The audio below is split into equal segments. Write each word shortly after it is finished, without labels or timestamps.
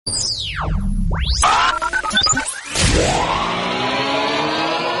This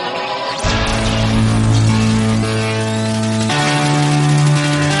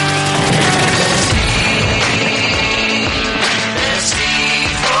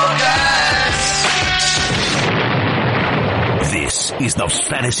is the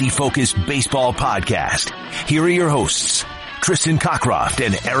Fantasy Focused Baseball Podcast. Here are your hosts, Tristan Cockcroft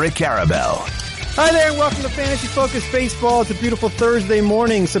and Eric Carabell. Hi there and welcome to Fantasy Focused Baseball. It's a beautiful Thursday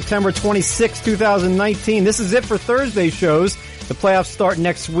morning, September 26, 2019. This is it for Thursday shows. The playoffs start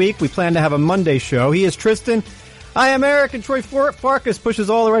next week. We plan to have a Monday show. He is Tristan. I am Eric, and Troy Farkas pushes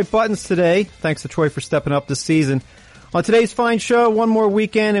all the right buttons today. Thanks to Troy for stepping up this season. On today's fine show, one more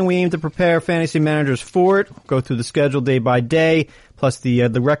weekend, and we aim to prepare fantasy managers for it. Go through the schedule day by day, plus the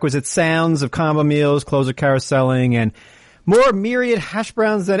requisite sounds of combo meals, closer carouseling, and more myriad hash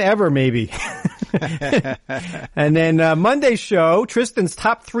browns than ever, maybe. And then Monday's show, Tristan's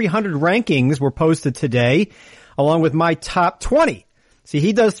top 300 rankings were posted today, along with my top 20. See,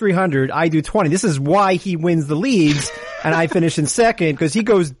 he does 300, I do 20. This is why he wins the leagues, and I finish in second, because he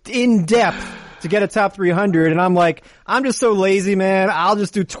goes in depth to get a top 300, and I'm like, I'm just so lazy, man. I'll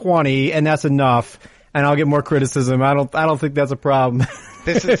just do 20, and that's enough, and I'll get more criticism. I don't think that's a problem.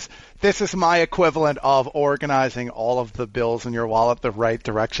 This is my equivalent of organizing all of the bills in your wallet the right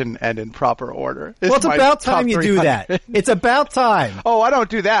direction and in proper order. Well, it's about time you do that. It's about time. Oh, I don't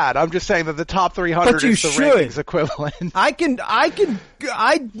do that. I'm just saying that the top 300 is the rankings equivalent.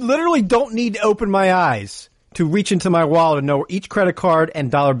 I literally don't need to open my eyes to reach into my wallet and know where each credit card and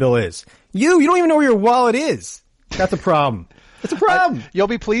dollar bill is. You don't even know where your wallet is. That's a problem. It's a problem. You'll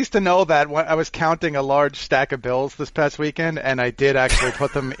be pleased to know that when I was counting a large stack of bills this past weekend, and I did actually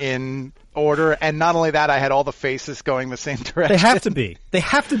put them in order. And not only that, I had all the faces going the same direction. They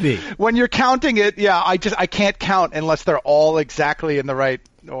have to be. When you're counting it, yeah, I can't count unless they're all exactly in the right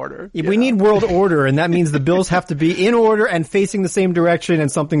order. Yeah, we need world order, and that means the bills have to be in order and facing the same direction,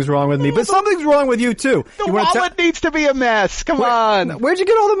 and something's wrong with me. But something's wrong with you, too. The wallet needs to be a mess. Come on. Where'd you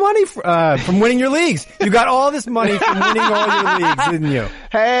get all the money from winning your leagues? You got all this money from winning all your leagues, didn't you?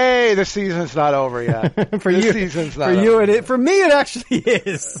 Hey, the season's not over yet. For you, season's not for over. you, and for me, it actually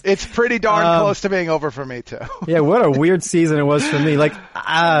is. It's pretty darn close to being over for me, too. Yeah, what a weird season it was for me. Like,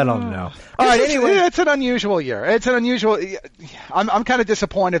 I don't know. All right, anyway. It's an unusual year. I'm kind of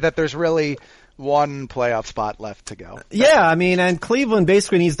disappointed that there's really one playoff spot left to go. Yeah, I mean, and Cleveland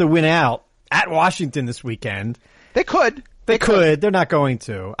basically needs to win out at Washington this weekend. They could. They could. They're not going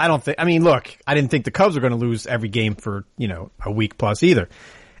to. I mean, look, I didn't think the Cubs were going to lose every game for, a week plus either.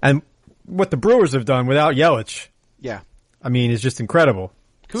 And what the Brewers have done without Yelich. Yeah. I mean, is just incredible.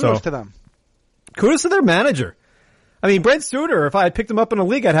 Kudos to them. Kudos to their manager. I mean, Brent Suter, if I had picked him up in a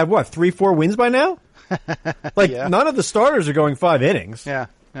league, I'd have, 3-4 wins by now? Yeah. None of the starters are going 5 innings. Yeah.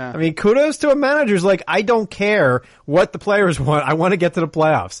 I mean, kudos to a manager who's like, I don't care what the players want. I want to get to the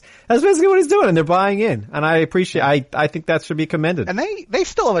playoffs. That's basically what he's doing, and they're buying in. And I appreciate I think that should be commended. And they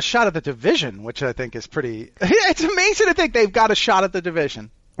still have a shot at the division, which I think is pretty – it's amazing to think they've got a shot at the division.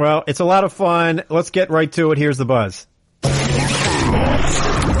 Well, it's a lot of fun. Let's get right to it. Here's the buzz.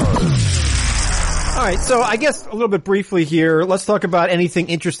 All right, so I guess a little bit briefly here, let's talk about anything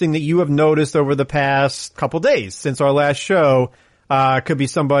interesting that you have noticed over the past couple days since our last show. Could be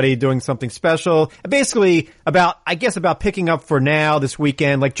somebody doing something special. Basically about picking up for now this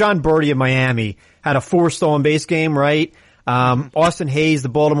weekend. Like John Birdie of Miami had a 4 stolen base game, right? Austin Hayes, the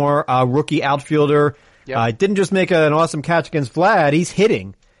Baltimore rookie outfielder, didn't just make an awesome catch against Vlad. He's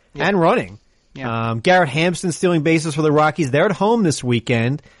hitting and running. Yep. Garrett Hampson stealing bases for the Rockies. They're at home this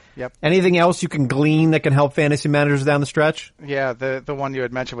weekend. Yep. Anything else you can glean that can help fantasy managers down the stretch? Yeah, the one you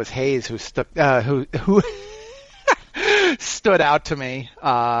had mentioned was Hayes, who stood out to me.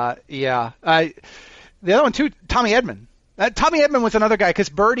 The other one too, Tommy Edman. Tommy Edman was another guy because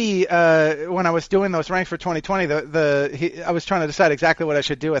Birdie, when I was doing those ranks for 2020, I was trying to decide exactly what I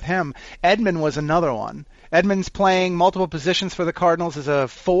should do with him. Edman was another one. Edman's playing multiple positions for the Cardinals as a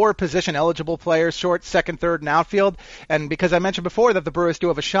 4-position eligible player, short, second, third, and outfield. And because I mentioned before that the Brewers do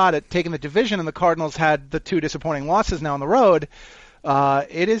have a shot at taking the division and the Cardinals had the 2 disappointing losses now on the road,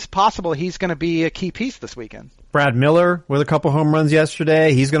 it is possible he's going to be a key piece this weekend. Brad Miller with a couple home runs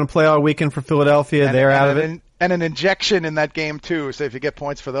yesterday. He's going to play all weekend for Philadelphia. They're out of it. And an injection in that game, too, so if you get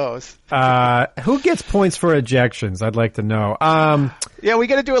points for those. Who gets points for ejections? I'd like to know. Yeah, we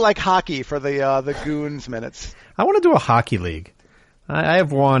got to do it like hockey for the Goons minutes. I want to do a hockey league. I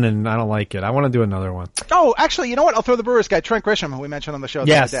have one, and I don't like it. I want to do another one. Oh, actually, you know what? I'll throw the Brewers guy, Trent Grisham, who we mentioned on the show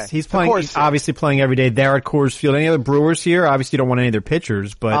the other day. Yes, he's playing. He's obviously playing every day there at Coors Field. Any other Brewers here? Obviously, you don't want any of their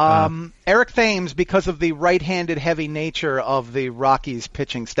pitchers, but Eric Thames, because of the right-handed heavy nature of the Rockies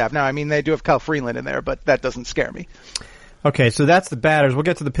pitching staff. Now, I mean, they do have Kyle Freeland in there, but that doesn't scare me. Okay, so that's the batters. We'll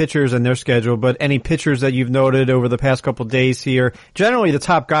get to the pitchers and their schedule, but any pitchers that you've noted over the past couple of days here, generally the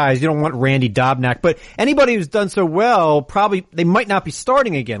top guys, you don't want Randy Dobnak, but anybody who's done so well, probably they might not be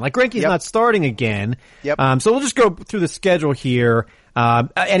starting again. Like Greinke's not starting again. Yep. So we'll just go through the schedule here. We'll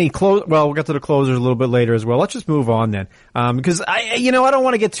get to the closers a little bit later as well. Let's just move on then. Because I don't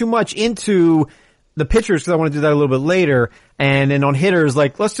want to get too much into the pitchers because I want to do that a little bit later. And then on hitters,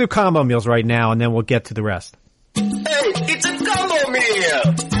 let's do combo meals right now and then we'll get to the rest. Hey, it's a combo meal!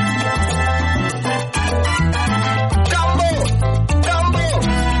 Combo!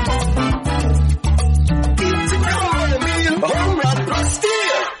 It's a combo meal! Home run plus steal!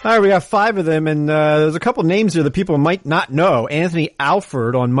 All right, we got 5 of them, and there's a couple names here that people might not know. Anthony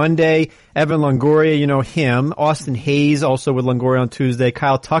Alford on Monday, Evan Longoria, you know him. Austin Hayes also with Longoria on Tuesday.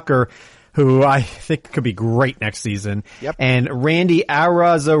 Kyle Tucker, who I think could be great next season. Yep. And Randy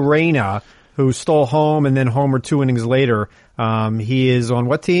Arozarena, who stole home and then homered 2 innings later. He is on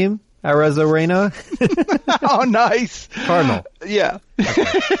what team? Arozarena? Oh, nice. Cardinal. Yeah.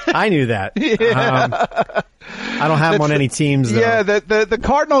 Okay. I knew that. Yeah. I don't have him on any teams, though. Yeah, the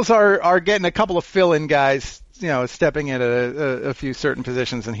Cardinals are getting a couple of fill-in guys, stepping in a few certain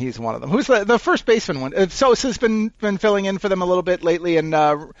positions, and he's one of them. Who's the first baseman one? Sosa's been filling in for them a little bit lately, and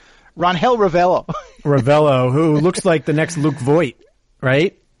Rangel Ravelo. Ravelo, who looks like the next Luke Voit,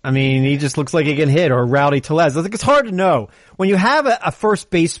 right? I mean, he just looks like he can hit, or Rowdy Tellez. I think it's hard to know. When you have a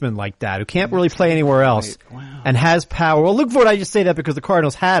first baseman like that who can't really play anywhere else and has power. Well, Luke Voit, I just say that because the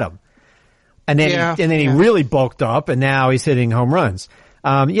Cardinals had him. And then he really bulked up, and now he's hitting home runs.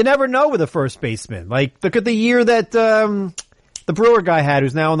 You never know with a first baseman. Look at the year that the Brewer guy had,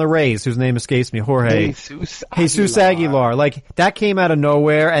 who's now on the Rays, whose name escapes me, Jorge. Jesus Aguilar. That came out of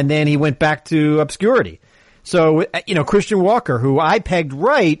nowhere, and then he went back to obscurity. So, Christian Walker, who I pegged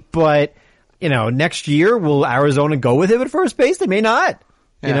right, but, next year, will Arizona go with him at first base? They may not.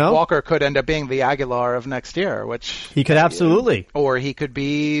 Walker could end up being the Aguilar of next year, which he could absolutely. Or he could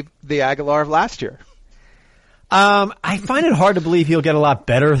be the Aguilar of last year. I find it hard to believe he'll get a lot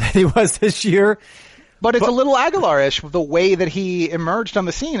better than he was this year. But it's a little Aguilar-ish, the way that he emerged on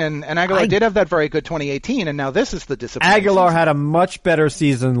the scene, and Aguilar did have that very good 2018, and now this is the disappointment. Aguilar had a much better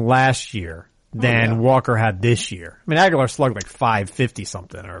season last year than Walker had this year. I mean, Aguilar slugged like 550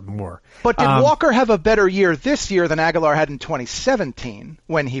 something or more. But did Walker have a better year this year than Aguilar had in 2017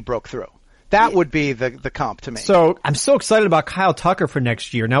 when he broke through? That would be the comp to me. So I'm so excited about Kyle Tucker for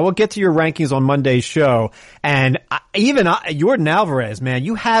next year. Now we'll get to your rankings on Monday's show, and even Jordan Alvarez, man,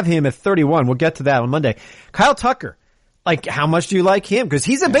 you have him at 31. We'll get to that on Monday. Kyle Tucker, how much do you like him? Because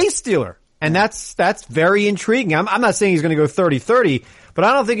he's a base stealer, and that's very intriguing. I'm not saying he's going to go 30-30, but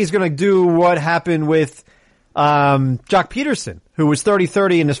I don't think he's going to do what happened with Jock Peterson, who was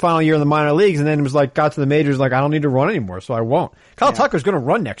 30-30 in his final year in the minor leagues, and then got to the majors I don't need to run anymore, so I won't. Kyle Tucker's going to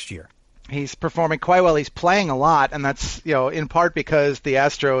run next year. He's performing quite well. He's playing a lot, and that's in part because the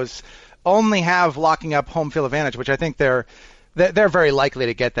Astros only have locking up home field advantage, which I think they're very likely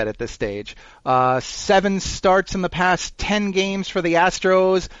to get that at this stage. 7 starts in the past 10 games for the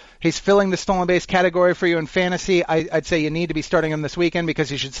Astros. He's filling the stolen base category for you in fantasy. I'd say you need to be starting him this weekend because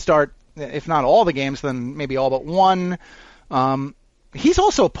you should start, if not all the games, then maybe all but one. He's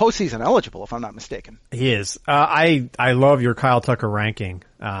also postseason eligible, if I'm not mistaken. He is. I love your Kyle Tucker ranking.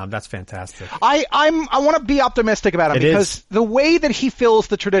 That's fantastic. I want to be optimistic about him because the way that he fills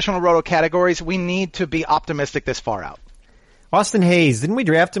the traditional roto categories, we need to be optimistic this far out. Austin Hayes, didn't we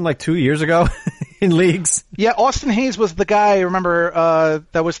draft him 2 years ago in leagues? Yeah, Austin Hayes was the guy, remember,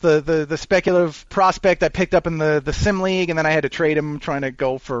 that was the speculative prospect I picked up in the Sim League, and then I had to trade him trying to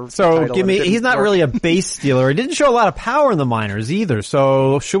go for he's not really a base stealer. He didn't show a lot of power in the minors either,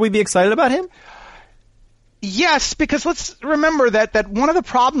 so should we be excited about him? Yes, because let's remember that one of the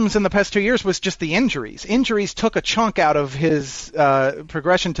problems in the past 2 years was just the injuries. Injuries took a chunk out of his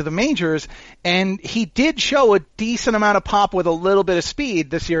progression to the majors, and he did show a decent amount of pop with a little bit of speed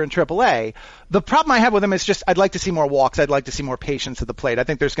this year in AAA. The problem I have with him is just I'd like to see more walks. I'd like to see more patience at the plate. I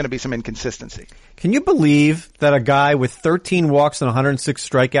think there's going to be some inconsistency. Can you believe that a guy with 13 walks and 106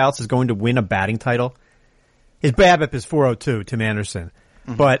 strikeouts is going to win a batting title? His BABIP is 402, Tim Anderson.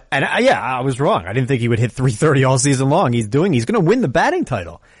 But, I was wrong. I didn't think he would hit 330 all season long. He's going to win the batting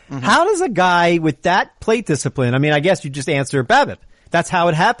title. Mm-hmm. How does a guy with that plate discipline, I guess you just answer BABIP. That's how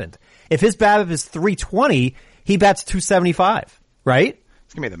it happened. If his BABIP is 320, he bats 275. right?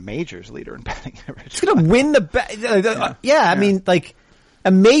 He's going to be the majors leader in batting average. He's going to win the I mean, like,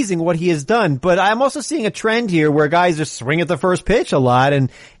 amazing what he has done. But I'm also seeing a trend here where guys just swing at the first pitch a lot.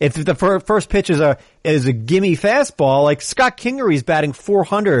 And if the first pitch is a gimme fastball, like Scott Kingery's batting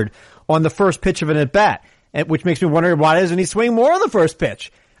 .400 on the first pitch of an at-bat, which makes me wonder, why doesn't he swing more on the first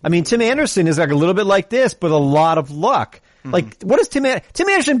pitch? I mean, Tim Anderson is like a little bit like this, but a lot of luck. Mm-hmm. Like, what is Tim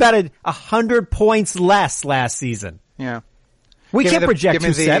Anderson batted 100 points less last season? Yeah. We can't project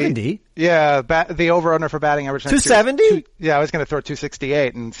 270. The over-under for batting average next 270? Yeah, I was going to throw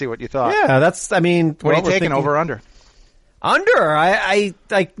 268 and see what you thought. Yeah, that's, I mean... What are you taking, over-under? Under. I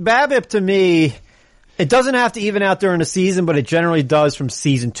like, BABIP to me, it doesn't have to even out during the season, but it generally does from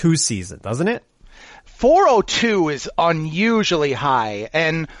season to season, doesn't it? 402 is unusually high,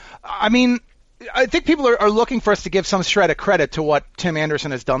 and, I mean... I think people are looking for us to give some shred of credit to what Tim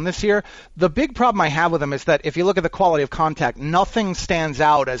Anderson has done this year. The big problem I have with him is that if you look at the quality of contact, nothing stands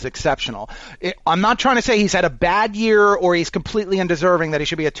out as exceptional. I'm not trying to say he's had a bad year or he's completely undeserving that he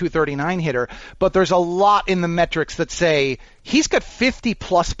should be a 239 hitter, but there's a lot in the metrics that say he's got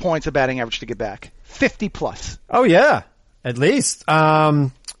 50-plus points of batting average to get back. 50-plus. Oh, yeah. At least.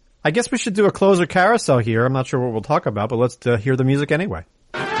 I guess we should do a closer carousel here. I'm not sure what we'll talk about, but let's hear the music anyway.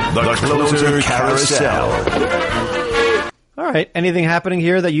 The Closer Carousel. All right. Anything happening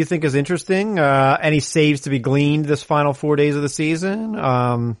here that you think is interesting? Any saves to be gleaned this final 4 days of the season?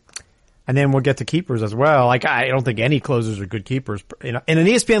 And then we'll get to keepers as well. Like, I don't think any closers are good keepers. You know, in an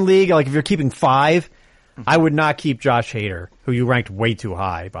ESPN league, like if you're keeping 5, I would not keep Josh Hader, who you ranked way too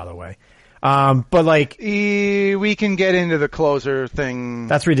high, by the way. But like, we can get into the closer thing.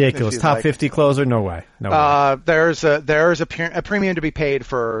 That's ridiculous. Top 50 closer? No way. No way. There's a premium to be paid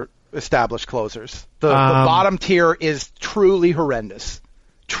for established closers. The bottom tier is truly horrendous.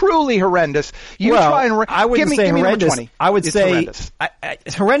 Truly horrendous. I wouldn't say horrendous. I would say horrendous.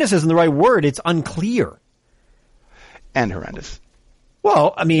 Horrendous isn't the right word. It's unclear. And horrendous.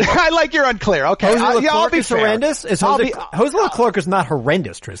 Well, I mean, I like you're unclear. Okay, I'll be fair. Horrendous. Jose Leclerc is not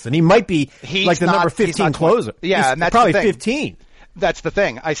horrendous, Tristan. He might be like the number 15 closer. Yeah, and that's probably the thing. 15. That's the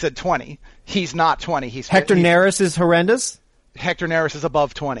thing. I said 20. He's not 20. Hector Neris is horrendous. Hector Neris is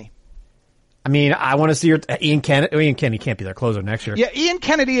above 20. I mean, I want to see Ian Kennedy. Ian Kennedy can't be their closer next year. Yeah, Ian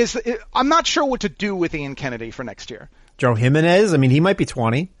Kennedy is. I'm not sure what to do with Ian Kennedy for next year. Joe Jimenez. I mean, he might be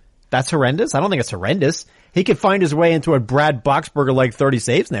 20. That's horrendous. I don't think it's horrendous. He could find his way into a Brad Boxberger-like 30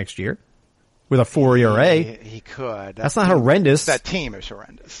 saves next year with a 4 ERA. He could. That's not horrendous. That team is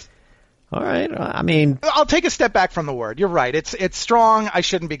horrendous. All right. I mean, I'll take a step back from the word. You're right. It's strong. I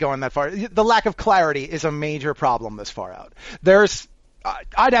shouldn't be going that far. The lack of clarity is a major problem this far out.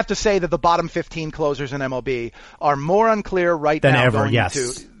 I'd have to say that the bottom 15 closers in MLB are more unclear right than now. Ever,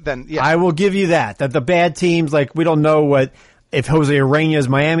 yes. Yes. I will give you that the bad teams, like, we don't know if Jose Urena is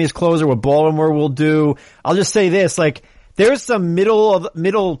Miami's closer, what Baltimore will do. I'll just say this, like, there's some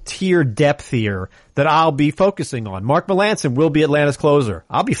middle tier depth here that I'll be focusing on. Mark Melancon will be Atlanta's closer.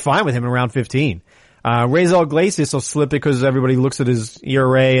 I'll be fine with him in around 15. Raisel Iglesias will slip because everybody looks at his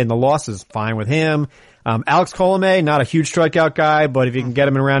ERA and the losses. Fine with him. Alex Colomé, not a huge strikeout guy, but if you can get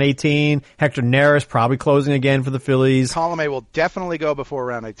him in around 18. Hector Neris probably closing again for the Phillies. Colomé will definitely go before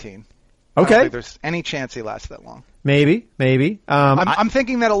round 18. Okay. I don't think there's any chance he lasts that long. Maybe. I'm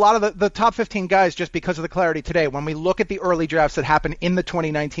thinking that a lot of the top 15 guys, just because of the clarity today, when we look at the early drafts that happen in the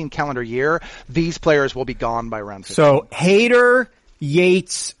 2019 calendar year, these players will be gone by round 15. So, Hader,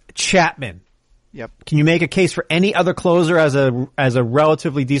 Yates, Chapman. Yep. Can you make a case for any other closer as a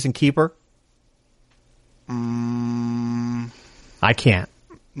relatively decent keeper? I can't.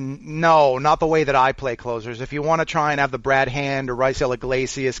 No, not the way that I play closers. If you want to try and have the Brad Hand or Raisel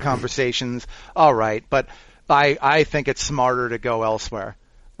Iglesias conversations, all right. But I think it's smarter to go elsewhere.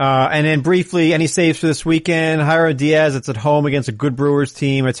 And then briefly, any saves for this weekend? Jairo Diaz, it's at home against a good Brewers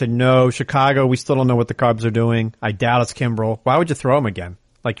team. I said no. Chicago, we still don't know what the Cubs are doing. I doubt it's Kimbrel. Why would you throw him again?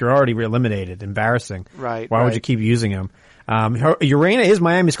 Like, you're already eliminated. Embarrassing. Right. Why would you keep using him? Urena is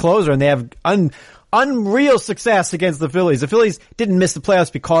Miami's closer, and they have unreal success against the Phillies. The Phillies didn't miss the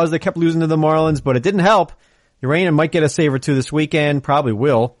playoffs because they kept losing to the Marlins, but it didn't help. Urena might get a save or two this weekend. Probably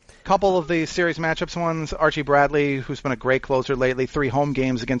will. Couple of the series matchups ones, Archie Bradley, who's been a great closer lately, 3 home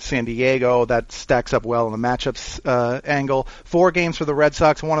games against San Diego. That stacks up well in the matchups angle. 4 games for the Red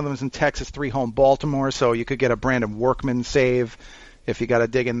Sox. One of them is in Texas, 3 home Baltimore, so you could get a Brandon Workman save if you got to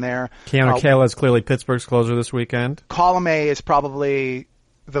dig in there. Keanu Kela is clearly Pittsburgh's closer this weekend. Colomé is probably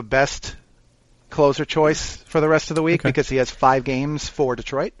the best closer choice for the rest of the week because he has 5 games for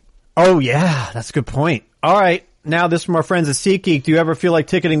Detroit. Oh, yeah. That's a good point. All right. Now this from our friends at SeatGeek. Do you ever feel like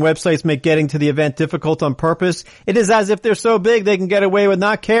ticketing websites make getting to the event difficult on purpose? It is as if they're so big they can get away with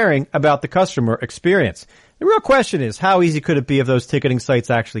not caring about the customer experience. The real question is, how easy could it be if those ticketing sites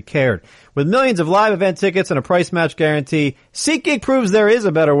actually cared? With millions of live event tickets and a price match guarantee, SeatGeek proves there is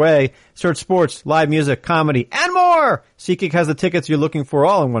a better way. Search sports, live music, comedy, and more! SeatGeek has the tickets you're looking for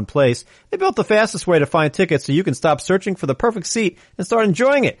all in one place. They built the fastest way to find tickets so you can stop searching for the perfect seat and start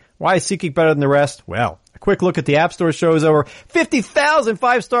enjoying it. Why is SeatGeek better than the rest? Well, a quick look at the App Store shows over 50,000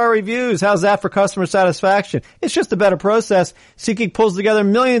 five-star reviews. How's that for customer satisfaction? It's just a better process. SeatGeek pulls together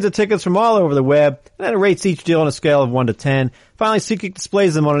millions of tickets from all over the web, and then it rates each deal on a scale of 1 to 10. Finally, SeatGeek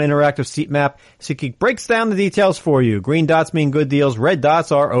displays them on an interactive seat map. SeatGeek breaks down the details for you. Green dots mean good deals. Red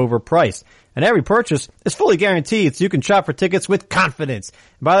dots are overpriced. And every purchase is fully guaranteed, so you can shop for tickets with confidence.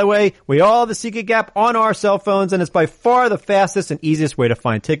 And by the way, we all have the SeatGeek app on our cell phones, and it's by far the fastest and easiest way to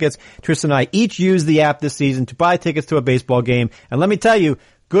find tickets. Tristan and I each used the app this season to buy tickets to a baseball game. And let me tell you,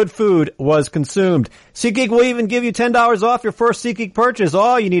 good food was consumed. SeatGeek will even give you $10 off your first SeatGeek purchase.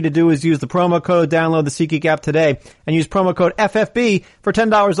 All you need to do is use the promo code, download the SeatGeek app today, and use promo code FFB for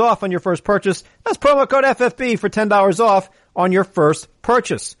 $10 off on your first purchase. That's promo code FFB for $10 off on your first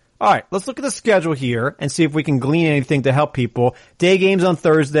purchase. All right, let's look at the schedule here and see if we can glean anything to help people. Day games on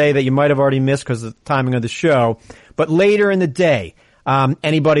Thursday that you might have already missed because of the timing of the show. But later in the day,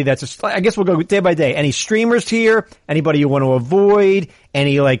 anybody that's I guess we'll go day by day. Any streamers here? Anybody you want to avoid?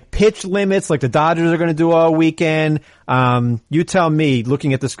 Any like pitch limits like the Dodgers are going to do all weekend? You tell me,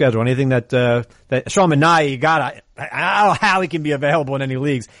 looking at the schedule, anything that Sean Manaea, you got, I don't know how he can be available in any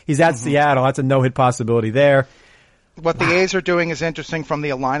leagues. He's at Seattle. That's a no-hit possibility there. What the A's are doing is interesting from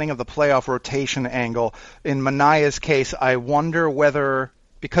the aligning of the playoff rotation angle. In Manaea's case, I wonder whether,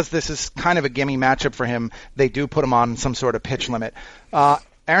 because this is kind of a gimme matchup for him, they do put him on some sort of pitch limit. Aaron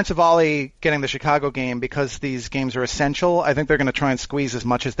Savali getting the Chicago game, because these games are essential, I think they're going to try and squeeze as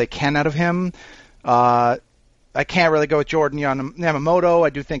much as they can out of him. I can't really go with Jordan Yamamoto. I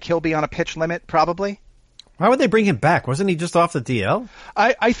do think he'll be on a pitch limit, probably. Why would they bring him back? Wasn't he just off the DL?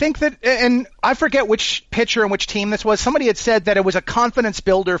 I think that, and I forget which pitcher and which team this was. Somebody had said that it was a confidence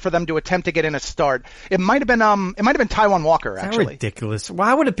builder for them to attempt to get in a start. It might have been Taijuan Walker, actually. That's ridiculous.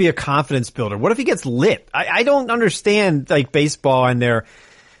 Why would it be a confidence builder? What if he gets lit? I don't understand like baseball and their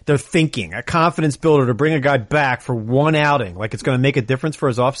thinking. A confidence builder to bring a guy back for one outing, like it's going to make a difference for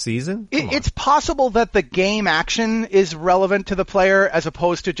his off season? It's possible that the game action is relevant to the player as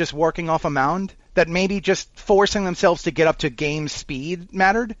opposed to just working off a mound. That maybe just forcing themselves to get up to game speed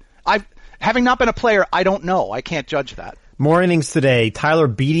mattered. Having not been a player, I don't know. I can't judge that. More innings today, Tyler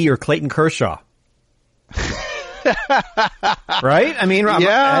Beede or Clayton Kershaw? Right? I mean,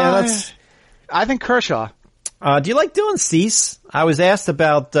 yeah, I think Kershaw. Do you like Dylan Cease? I was asked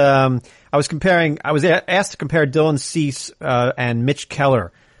about, I was asked to compare Dylan Cease, and Mitch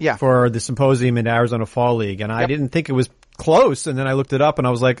Keller. Yeah. For the symposium in Arizona Fall League. And I didn't think it was close. And then I looked it up and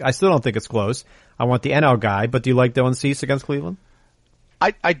I was like, I still don't think it's close. I want the NL guy. But do you like Dylan Cease against Cleveland?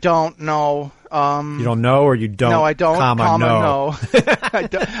 I don't know. You don't know, or you don't? No, I don't. No.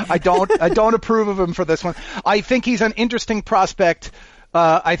 I don't approve of him for this one. I think he's an interesting prospect.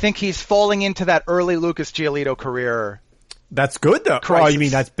 I think he's falling into that early Lucas Giolito career. That's good though. Crisis. Oh, you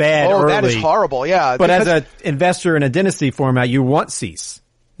mean that's bad early? Oh, early. that is horrible. Yeah. But as an investor in a dynasty format, you want Cease.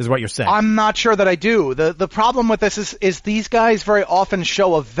 Is what you're saying. I'm not sure that I do. The problem with this is these guys very often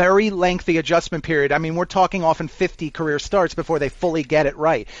show a very lengthy adjustment period. I mean, we're talking often 50 career starts before they fully get it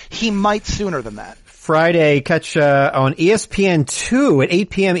right. He might sooner than that. Friday, catch on ESPN2 at 8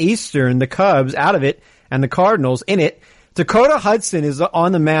 p.m. Eastern, the Cubs out of it and the Cardinals in it. Dakota Hudson is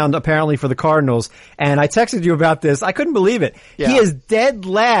on the mound apparently for the Cardinals, and I texted you about this. I couldn't believe it. Yeah. He is dead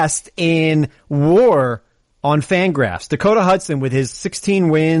last in WAR on Fangraphs. Dakota Hudson with his 16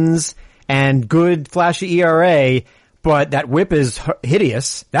 wins and good flashy ERA, but that whip is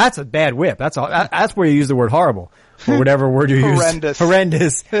hideous. That's a bad whip. That's where you use the word horrible or whatever word you use.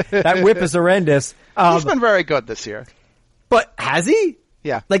 Horrendous. That whip is horrendous. He's been very good this year. But has he?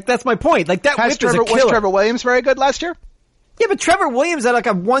 Yeah. Like that's my point. Like that whip is a killer. Was Trevor Williams very good last year? Yeah, but Trevor Williams had like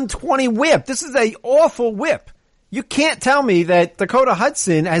a 120 whip. This is a awful whip. You can't tell me that Dakota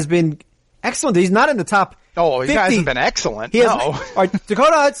Hudson has been excellent. He's not in the top. Oh, he hasn't been excellent. All right,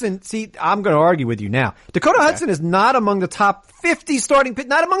 Dakota Hudson, see, I'm going to argue with you now. Dakota Hudson is not among the top 50 starting pitchers,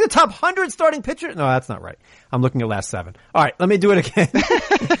 not among the top 100 starting pitchers. No, that's not right. I'm looking at last 7. All right, let me do it again.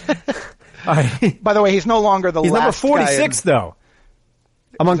 All right. By the way, he's no longer the he's last number 46, though.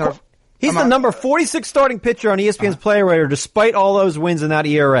 He's the number 46 starting pitcher on ESPN's Player Rater, despite all those wins in that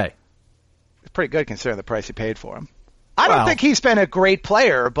ERA. It's pretty good considering the price he paid for him. I don't think he's been a great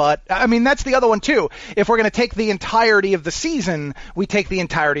player, but I mean, that's the other one too. If we're going to take the entirety of the season, we take the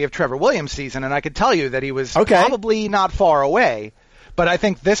entirety of Trevor Williams' season, and I could tell you that he was probably not far away. But I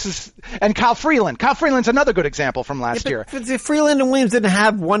think this is, and Kyle Freeland. Kyle Freeland's another good example from last year. Freeland and Williams didn't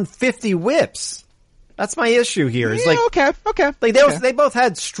have 150 whips. That's my issue here. It's okay. Like they both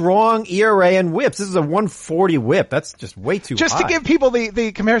had strong ERA and whips. This is a 140 whip. That's just way too high. Just to give people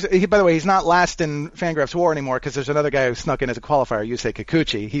the comparison, by the way, he's not last in Fangraphs WAR anymore because there's another guy who snuck in as a qualifier, Yusei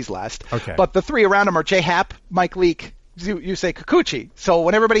Kikuchi. He's last. Okay. But the three around him are Jay Happ, Mike Leake, Yusei Kikuchi. So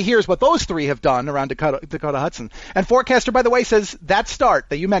when everybody hears what those three have done around Dakota Hudson, and Forecaster, by the way, says that start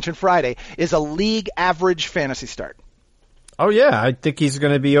that you mentioned Friday is a league average fantasy start. Oh yeah, I think he's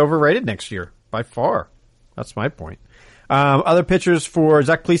going to be overrated next year by far. That's my point. Other pitchers for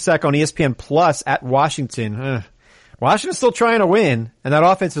Zach Plesac on ESPN Plus at Washington. Washington's still trying to win, and that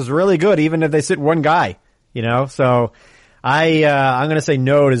offense is really good, even if they sit one guy. So I'm going to say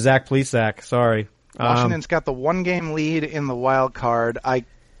no to Zach Plesac. Sorry. Washington's got the 1-game lead in the wild card. I'll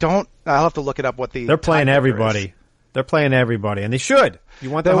have to look it up what the They're playing everybody. Is. They're playing everybody, and they should. You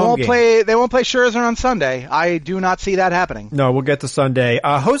want the home game. They won't play Scherzer on Sunday. I do not see that happening. No, we'll get to Sunday.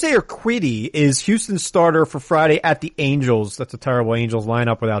 Jose Urquidy is Houston's starter for Friday at the Angels. That's a terrible Angels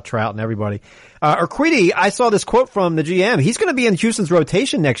lineup without Trout and everybody. Urquidy, I saw this quote from the GM. He's going to be in Houston's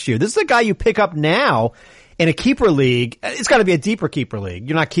rotation next year. This is a guy you pick up now in a keeper league. It's got to be a deeper keeper league.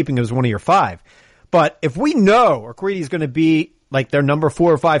 You're not keeping him as one of your 5. But if we know Urquidy is going to be like their number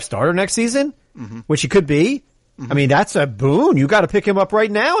 4 or 5 starter next season, which he could be, I mean, that's a boon. You got to pick him up right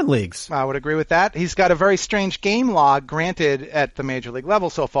now in leagues. I would agree with that. He's got a very strange game log, granted, at the major league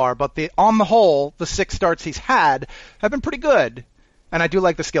level so far, but on the whole, the 6 starts he's had have been pretty good. And I do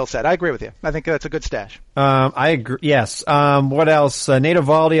like the skill set. I agree with you. I think that's a good stash. I agree. Yes. What else? Nate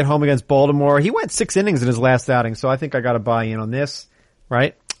Eovaldi at home against Baltimore. He went 6 innings in his last outing, so I think I got to buy in on this,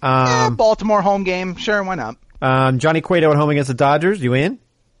 right? Baltimore home game. Sure, why not? Johnny Cueto at home against the Dodgers. You in?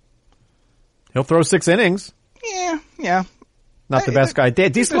 He'll throw 6 innings. Yeah. Not the best guy.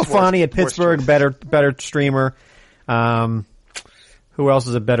 DeSclafani at Pittsburgh, better streamer. Who else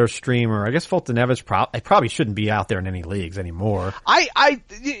is a better streamer? I guess Fulton Evans probably shouldn't be out there in any leagues anymore.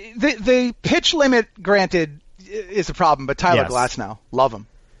 The pitch limit, granted, is a problem, but Tyler Glasnow, love him.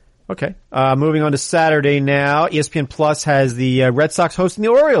 Okay. Moving on to Saturday now. ESPN Plus has the Red Sox hosting the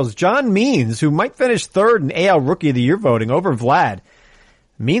Orioles. John Means, who might finish 3rd in AL Rookie of the Year voting over Vlad.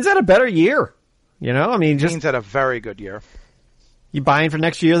 Means had a better year. Means had a very good year. You buying for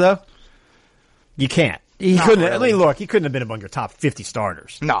next year, though? You can't. He couldn't. Really. I mean, look, he couldn't have been among your top 50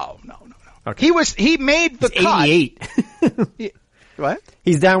 starters. No. Okay. He made the cut. 88. What?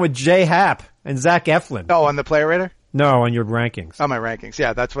 He's down with Jay Happ and Zach Eflin. Oh, on the player rater? No, on your rankings. On my rankings.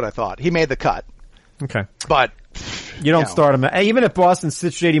 Yeah, that's what I thought. He made the cut. Okay. But you don't start him. Even if Boston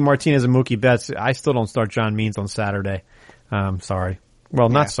sits JD Martinez and Mookie Betts, I still don't start John Means on Saturday. Sorry. Well,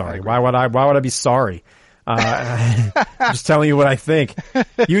 not sorry. Why would I be sorry? I'm just telling you what I think.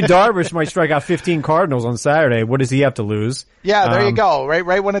 Darvish might strike out 15 Cardinals on Saturday. What does he have to lose? Yeah, there you go.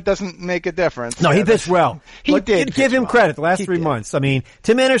 Right when it doesn't make a difference. No, he pitched well. He did. Give him credit. The last 3 months. I mean,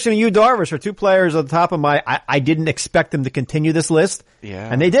 Tim Anderson and Darvish are 2 players at the top of my. I didn't expect them to continue this list. Yeah,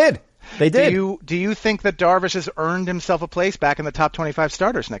 and they did. They did. Do you think that Darvish has earned himself a place back in the top 25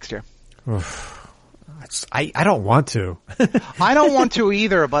 starters next year? I don't want to. I don't want to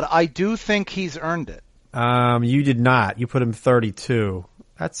either, but I do think he's earned it. You did not. You put him 32.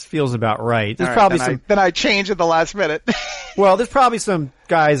 That feels about right. There's then I changed at the last minute. Well, there's probably some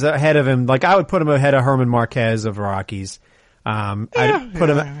guys ahead of him. Like I would put him ahead of Herman Marquez of Rockies. I'd put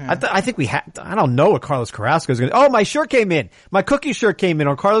him. I think we had. I don't know what Carlos Carrasco is going to. Oh, my shirt came in. My cookie shirt came in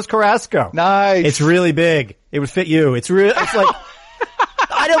on Carlos Carrasco. Nice. It's really big. It would fit you. It's like.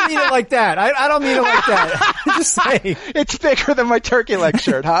 I don't mean it like that. I don't mean it like that. I'm just saying. It's bigger than my turkey leg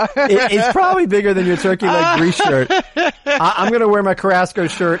shirt, huh? It's probably bigger than your turkey leg grease shirt. I'm going to wear my Carrasco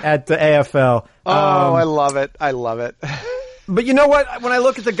shirt at the AFL. I love it. But you know what? When I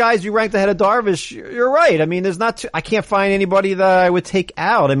look at the guys you ranked ahead of Darvish, you're right. I mean, I can't find anybody that I would take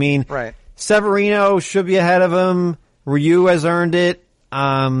out. I mean, right. Severino should be ahead of him. Ryu has earned it.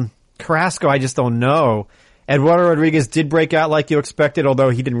 Carrasco, I just don't know. Eduardo Rodriguez did break out like you expected, although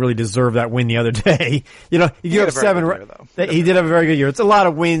he didn't really deserve that win the other day. You have 7. He did have a very good year. It's a lot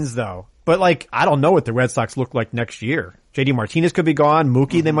of wins, though. But, I don't know what the Red Sox look like next year. JD Martinez could be gone.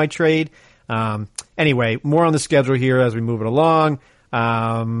 Mookie, they might trade. Anyway, more on the schedule here as we move it along.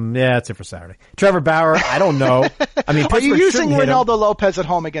 Yeah, that's it for Saturday. Trevor Bauer, I don't know. I mean, are you Pittsburgh using shouldn't hit him. Ronaldo Lopez at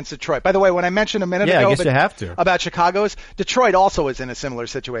home against Detroit? By the way, when I mentioned a minute Yeah, ago I guess you have to. about Chicago's, Detroit also is in a similar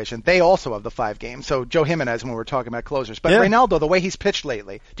situation. They also have the 5 games. So Joe Jimenez when we're talking about closers. But Ronaldo, the way he's pitched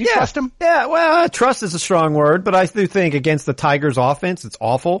lately, do you trust him? Yeah, well, trust is a strong word, but I do think against the Tigers offense, it's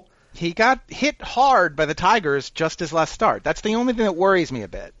awful. He got hit hard by the Tigers just his last start. That's the only thing that worries me a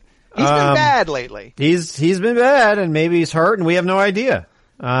bit. He's been bad lately. He's been bad, and maybe he's hurt, and we have no idea.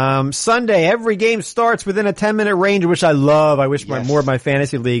 Sunday, every game starts within a 10-minute range, which I love. I wish more of my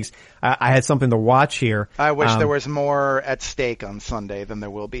fantasy leagues, I had something to watch here. I wish there was more at stake on Sunday than there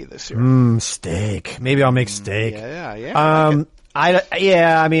will be this year. Steak. Maybe I'll make steak. Yeah.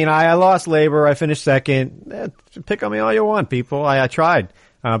 I mean, I lost labor. I finished second. Pick on me all you want, people. I tried.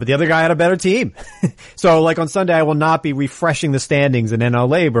 But the other guy had a better team. So, like on Sunday, I will not be refreshing the standings in NL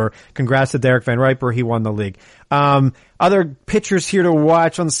Labor. Congrats to Derek Van Riper. He won the league. Other pitchers here to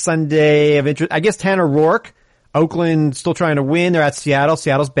watch on Sunday of interest. I guess Tanner Roark. Oakland still trying to win. They're at Seattle.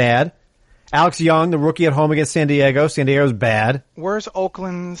 Seattle's bad. Alex Young, the rookie at home against San Diego. San Diego's bad. Where's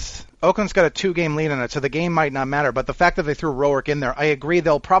Oakland's? Oakland's got a 2-game lead on it, so the game might not matter. But the fact that they threw Roark in there, I agree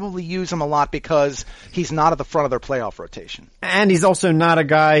they'll probably use him a lot because he's not at the front of their playoff rotation. And he's also not a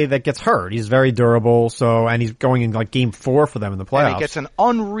guy that gets hurt. He's very durable, and he's going in like game 4 for them in the playoffs. And he gets an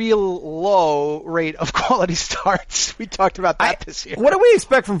unreal low rate of quality starts. We talked about that this year. What do we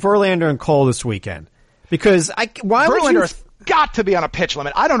expect from Verlander and Cole this weekend? Because Verlander's got to be on a pitch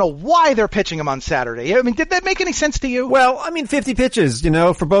limit. I don't know why they're pitching him on Saturday. I mean, did that make any sense to you? Well, I mean, 50 pitches,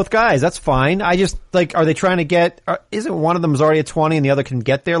 for both guys. That's fine. I just, are they trying to get, isn't one of them's already at 20 and the other can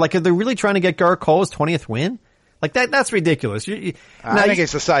get there? Like, are they really trying to get Gerrit Cole his 20th win? Like, that's ridiculous. I think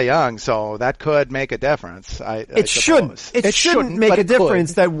it's the Cy Young, so that could make a difference. It shouldn't make a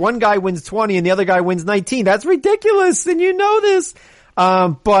difference that one guy wins 20 and the other guy wins 19. That's ridiculous, and you know this.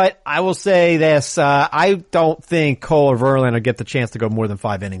 But I will say this, I don't think Cole or Verlander get the chance to go more than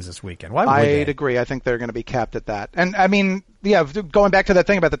 5 innings this weekend. Why would I'd agree. I think they're going to be capped at that. And I mean, going back to that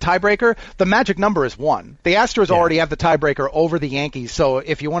thing about the tiebreaker, the magic number is 1. The Astros already have the tiebreaker over the Yankees. So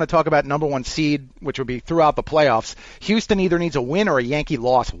if you want to talk about number 1 seed, which would be throughout the playoffs, Houston either needs a win or a Yankee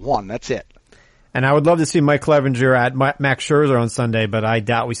loss 1. That's it. And I would love to see Mike Clevenger at Max Scherzer on Sunday, but I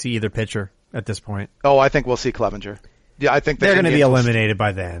doubt we see either pitcher at this point. Oh, I think we'll see Clevenger. Yeah, I think they're going to be eliminated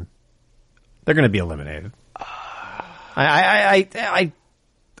by then. They're going to be eliminated. I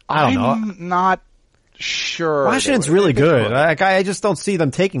don't know. I'm not sure. Washington's really good. I just don't see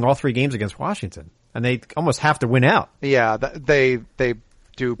them taking all 3 games against Washington, and they almost have to win out. Yeah, they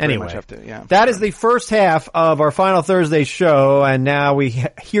do pretty much have to. Yeah, that is the first half of our final Thursday show, and now we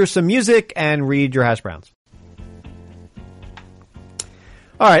hear some music and read your hash browns.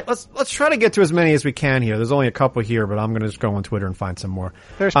 All right, let's try to get to as many as we can here. There's only a couple here, but I'm going to just go on Twitter and find some more.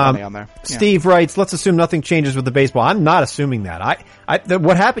 There's plenty on there. Yeah. Steve writes, let's assume nothing changes with the baseball. I'm not assuming that.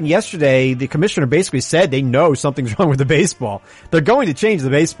 What happened yesterday, the commissioner basically said they know something's wrong with the baseball. They're going to change the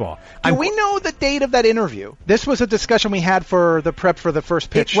baseball. Do we know the date of that interview? This was a discussion we had for the prep for the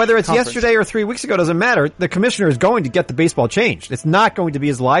first pitch. Whether it's conference. Yesterday or 3 weeks ago doesn't matter. The commissioner is going to get the baseball changed. It's not going to be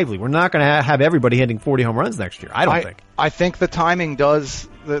as lively. We're not going to have everybody hitting 40 home runs next year. I don't think. I think the timing does.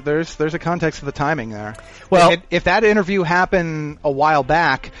 There's a context to the timing there. Well, if that interview happened a while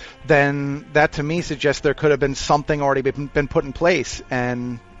back, then that to me suggests there could have been something already been put in place.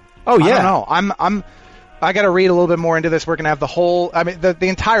 And I don't know. I got to read a little bit more into this. We're going to have the whole. I mean, the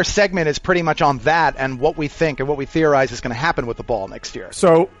entire segment is pretty much on that and what we think and what we theorize is going to happen with the ball next year.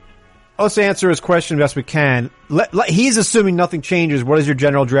 So let's answer his question best we can. He's assuming nothing changes. What is your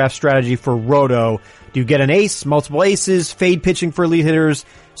general draft strategy for Roto? Do you get an ace, multiple aces, fade pitching for elite hitters,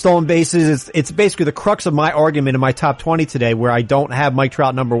 stolen bases? It's basically the crux of my argument in my top 20 today, where I don't have Mike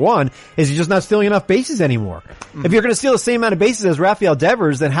Trout number 1, is he's just not stealing enough bases anymore. Mm-hmm. If you're going to steal the same amount of bases as Rafael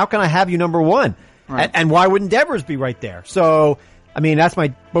Devers, then how can I have you number 1? Right. And why wouldn't Devers be right there? So, I mean, that's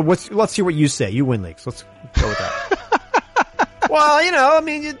my. But let's see what you say. You win leagues. Let's go with that. Well, I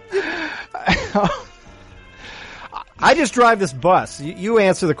mean, I just drive this bus. You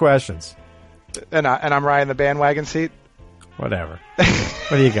answer the questions. And I'm riding the bandwagon seat? Whatever.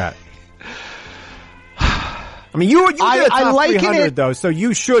 What do you got? I mean, you did a top 300, though, so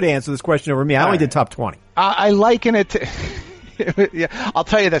you should answer this question over me. I only did top 20. I liken it to... Yeah, I'll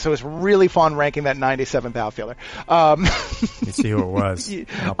tell you this. It was really fun ranking that 97th outfielder. You see who it was.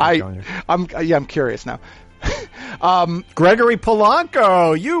 I'm curious now. Gregory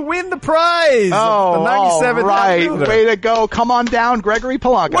Polanco, you win the prize. Oh, the 97th right. outfielder. Way to go. Come on down, Gregory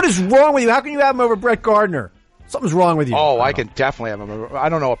Polanco. What is wrong with you? How can you have him over Brett Gardner? Something's wrong with you. Oh, I can definitely have him. I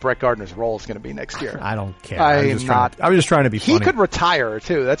don't know what Brett Gardner's role is going to be next year. I don't care. I was just trying to be funny. He could retire,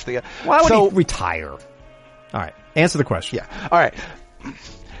 too. That's the... Why would he retire? All right. Answer the question. Yeah. All right.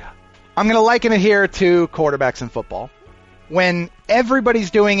 I'm going to liken it here to quarterbacks in football. When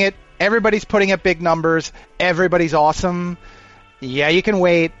everybody's doing it, everybody's putting up big numbers, everybody's awesome, yeah, you can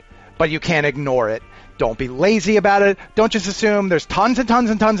wait, but you can't ignore it. Don't be lazy about it. Don't just assume there's tons and tons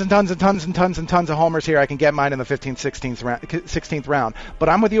and tons and tons and tons and tons and tons of homers here. I can get mine in the 15th, 16th round. But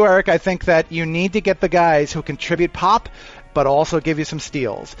I'm with you, Eric. I think that you need to get the guys who contribute pop, but also give you some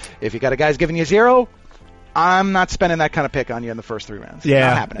steals. If you got a guy's giving you 0, I'm not spending that kind of pick on you in the first 3 rounds. Yeah,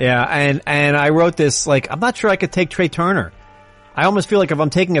 not happening. Yeah, and I wrote this, I'm not sure I could take Trey Turner. I almost feel like if I'm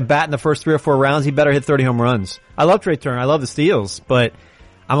taking a bat in the first 3 or 4 rounds, he better hit 30 home runs. I love Trey Turner. I love the steals, but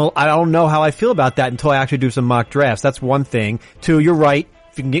I don't know how I feel about that until I actually do some mock drafts. That's one thing. 2, you're right.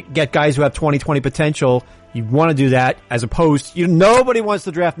 If you can get guys who have 20/20 potential, you want to do that as opposed to, nobody wants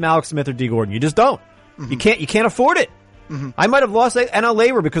to draft Malik Smith or D. Gordon. You just don't. Mm-hmm. You can't afford it. Mm-hmm. I might have lost NL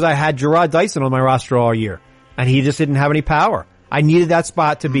labor because I had Gerard Dyson on my roster all year and he just didn't have any power. I needed that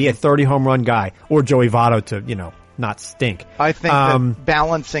spot to be a 30 home run guy or Joey Votto to, not stink. I think that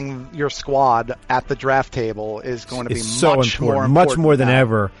balancing your squad at the draft table is going to be so much important. more Much more than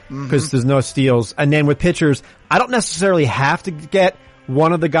ever because there's no steals. And then with pitchers, I don't necessarily have to get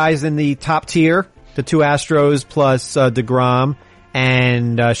one of the guys in the top tier, the 2 Astros plus DeGrom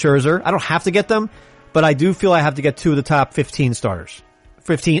and Scherzer. I don't have to get them, but I do feel I have to get 2 of the top 15 starters.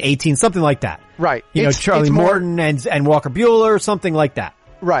 15, 18, something like that. Right. Charlie Morton and Walker Buehler, something like that.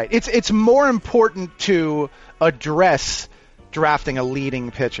 Right. It's more important to address drafting a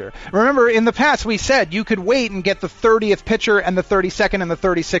leading pitcher. Remember, in the past we said you could wait and get the 30th pitcher and the 32nd and the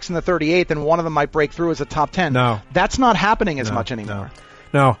 36th and the 38th, and one of them might break through as a top 10. No. That's not happening as much anymore.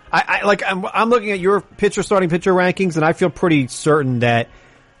 No. I'm looking at your starting pitcher rankings, and I feel pretty certain that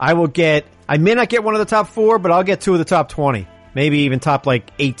I may not get one of the top 4, but I'll get 2 of the top 20. Maybe even top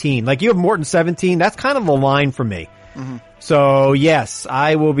 18. You have Morton 17. That's kind of the line for me. Mm-hmm. So yes,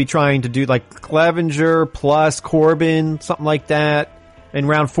 I will be trying to do Clevenger plus Corbin, something like that, in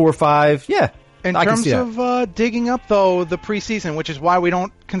round 4 or 5. Yeah. In terms of digging up, though, the preseason, which is why we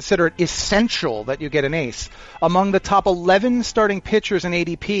don't consider it essential that you get an ace, among the top 11 starting pitchers in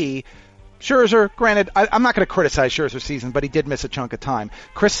ADP, Scherzer, granted, I'm not going to criticize Scherzer's season, but he did miss a chunk of time.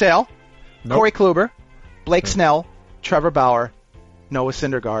 Chris Sale, Corey Kluber, Blake Snell, Trevor Bauer, Noah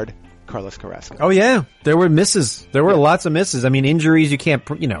Syndergaard, Carlos Carrasco. Oh yeah, there were misses. There were lots of misses. I mean, injuries. You can't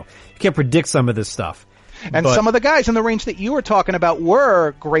predict some of this stuff. And some of the guys in the range that you were talking about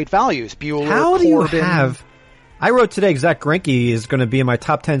were great values. Buehler, how do Corbin. You have? I wrote today Zach Greinke is going to be in my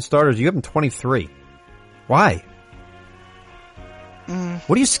top 10 starters. You have him 23. Why?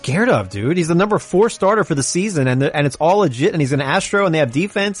 What are you scared of, dude? He's the number 4 starter for the season, and it's all legit. And he's an Astro, and they have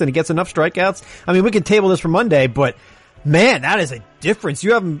defense, and he gets enough strikeouts. I mean, we can table this for Monday, but. Man, that is a difference.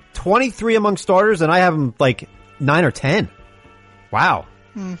 You have him 23 among starters, and I have him 9 or 10. Wow.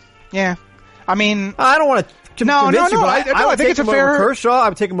 Yeah. I mean, I don't want to convince you, but I would think take it's him a fair... over Kershaw. I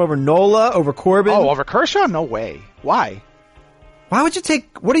would take him over Nola, over Corbin. Oh, over Kershaw? No way. Why? Why would you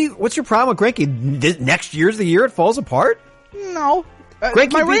take? What's your problem with Greinke? Next year's the year it falls apart? No.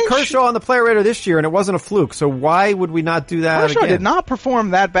 Greinke beat Kershaw on the player rater this year, and it wasn't a fluke. So why would we not do that Kershaw again? did not perform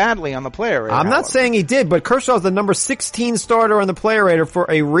that badly on the player rater. I'm not saying he did, but Kershaw's the number 16 starter on the player rater for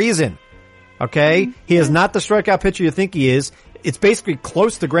a reason. Okay? He is not the strikeout pitcher you think he is. It's basically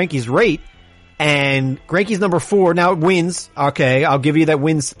close to Greinke's rate, and Greinke's number 4. Now it wins. Okay, I'll give you that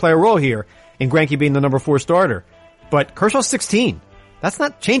wins player role here, in Greinke being the number 4 starter. But Kershaw's 16. That's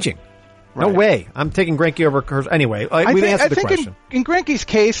not changing. No way. I'm taking Greinke over Kershaw. Anyway, we've answered the question. In Greinke's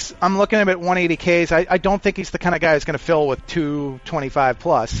case, I'm looking at him at 180 Ks. I don't think he's the kind of guy who's going to fill with 225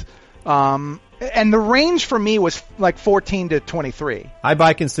 plus. And the range for me was 14 to 23. I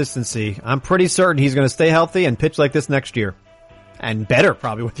buy consistency. I'm pretty certain he's going to stay healthy and pitch like this next year. And better,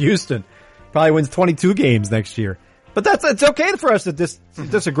 probably, with Houston. Probably wins 22 games next year. But it's okay for us to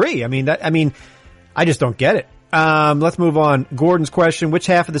disagree. I mean, I just don't get it. Let's move on. Gordon's question: which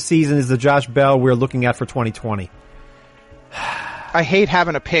half of the season is the Josh Bell we're looking at for 2020? I hate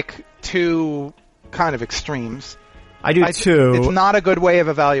having to pick 2 kind of extremes. I do too. It's not a good way of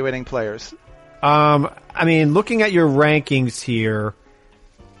evaluating players. I mean, looking at your rankings here,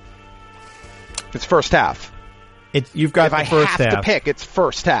 it's first half. You've got if the I first have half to pick, it's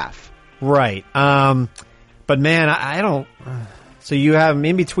first half. Right. But man, I don't. So you have him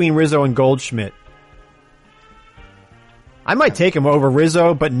in between Rizzo and Goldschmidt. I might take him over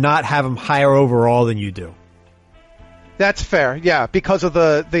Rizzo, but not have him higher overall than you do. That's fair, yeah, because of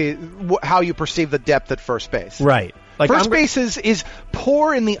how you perceive the depth at first base. Right. Like first base is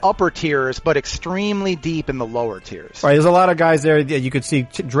poor in the upper tiers, but extremely deep in the lower tiers. Right, there's a lot of guys there that you could see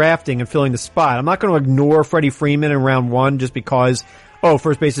drafting and filling the spot. I'm not going to ignore Freddie Freeman in round 1 just because,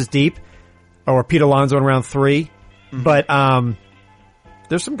 first base is deep, or Pete Alonso in round 3. Mm-hmm. But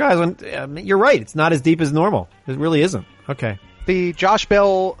there's some guys you're right, it's not as deep as normal. It really isn't. Okay. The Josh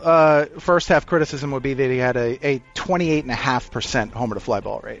Bell first half criticism would be that he had a 28.5% homer to fly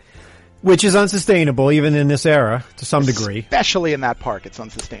ball rate. Which is unsustainable even in this era to some degree. Especially in that park, it's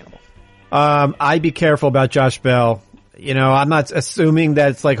unsustainable. I'd be careful about Josh Bell. I'm not assuming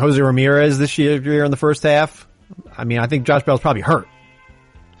that it's like Jose Ramirez this year in the first half. I mean, I think Josh Bell's probably hurt.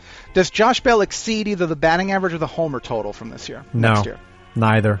 Does Josh Bell exceed either the batting average or the homer total from this year? No, next year?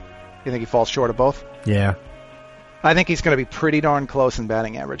 Neither. You think he falls short of both? Yeah. I think he's going to be pretty darn close in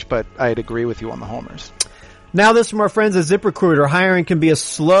batting average, but I'd agree with you on the homers. Now this from our friends at ZipRecruiter. Hiring can be a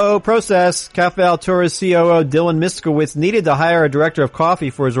slow process. Cafe Altura's COO Dylan Miskowitz needed to hire a director of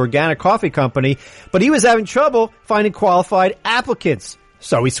coffee for his organic coffee company, but he was having trouble finding qualified applicants.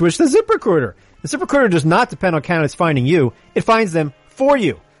 So he switched to ZipRecruiter. The ZipRecruiter does not depend on candidates finding you. It finds them for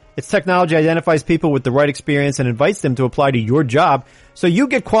you. Its technology identifies people with the right experience and invites them to apply to your job, so you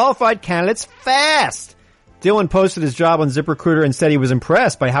get qualified candidates fast. Dylan posted his job on ZipRecruiter and said he was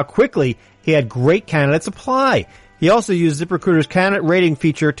impressed by how quickly he had great candidates apply. He also used ZipRecruiter's candidate rating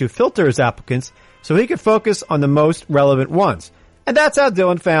feature to filter his applicants so he could focus on the most relevant ones. And that's how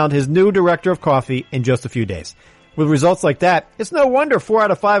Dylan found his new director of coffee in just a few days. With results like that, it's no wonder 4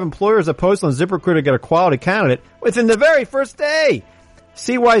 out of 5 employers that post on ZipRecruiter get a quality candidate within the very first day.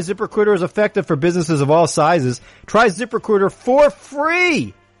 See why ZipRecruiter is effective for businesses of all sizes. Try ZipRecruiter for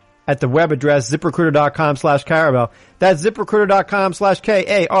free at the web address ZipRecruiter.com/Carabell. That's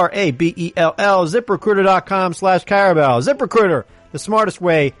ZipRecruiter.com/Karabell. ZipRecruiter.com/Carabell. ZipRecruiter, the smartest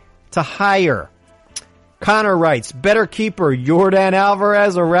way to hire. Connor writes, better keeper, Yordan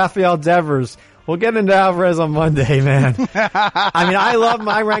Alvarez or Rafael Devers? We'll get into Alvarez on Monday, man. I mean, I love him.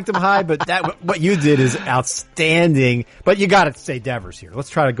 I ranked him high, but what you did is outstanding. But you got to say Devers here. Let's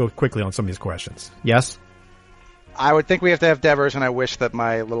try to go quickly on some of these questions. Yes? I would think we have to have Devers, and I wish that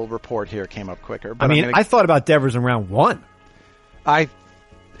my little report here came up quicker. But I thought about Devers in round 1. I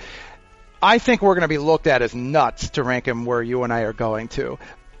think we're going to be looked at as nuts to rank him where you and I are going to.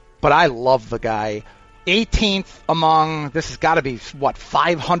 But I love the guy. 18th among, this has got to be,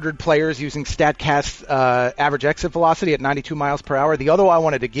 500 players using StatCast's average exit velocity at 92 miles per hour. The other one I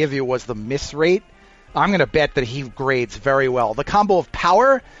wanted to give you was the miss rate. I'm going to bet that he grades very well. The combo of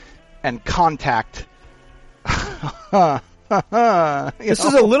power and contact. This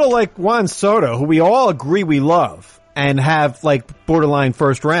is a little like Juan Soto, who we all agree we love and have like borderline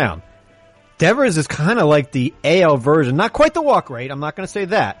first round. Devers is kind of like the AL version. Not quite the walk rate, I'm not going to say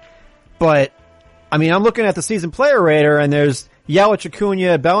that. But, I mean, I'm looking at the season player rater, and there's Yelich,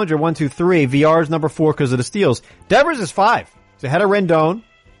 Acuna, Bellinger, 1, 2, 3. VR's number 4 because of the steals. Devers is 5. He's ahead of Rendon,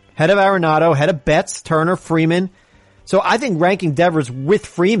 ahead of Arenado, ahead of Betts, Turner, Freeman. So I think ranking Devers with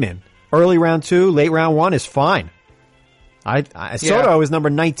Freeman, early round 2, late round 1 is fine. Soto is number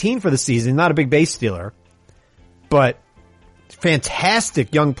 19 for the season, not a big base stealer, but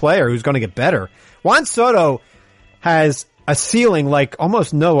fantastic young player who's going to get better. Juan Soto has a ceiling like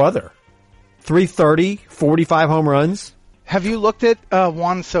almost no other. 330, 45 home runs. Have you looked at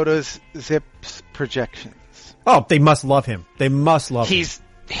Juan Soto's ZiPS projections? Oh, they must love him. They must love him. He's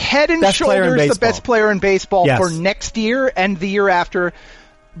head and shoulders the best player in baseball for next year and the year after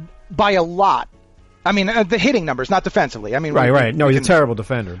by a lot. I mean, the hitting numbers, not defensively. I mean, right. No, he's a terrible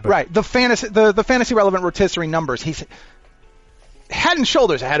defender. But. Right. The fantasy relevant rotisserie numbers, he's head and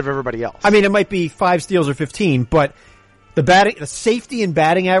shoulders ahead of everybody else. I mean, it might be 5 steals or 15, but the safety and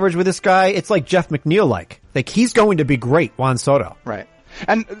batting average with this guy, it's like Jeff McNeil-like. Like, he's going to be great, Juan Soto. Right.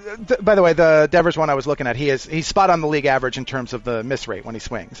 And by the way, the Devers one I was looking at, he's spot on the league average in terms of the miss rate when he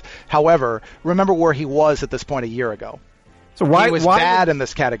swings. However, remember where he was at this point a year ago. So he was bad in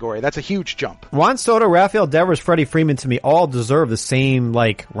this category. That's a huge jump. Juan Soto, Rafael Devers, Freddie Freeman, to me, all deserve the same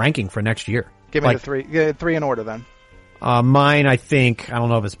ranking for next year. Give me the three in order then. Mine, I think, I don't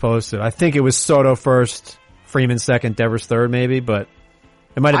know if it's posted. I think it was Soto first, Freeman second, Devers third, maybe, but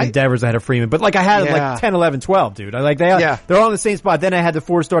it might have been Devers ahead of Freeman. But I had it 10, 11, 12, dude. They're all in the same spot. Then I had the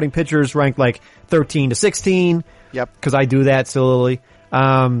 4 starting pitchers ranked 13 to 16. Yep. Because I do that sillily.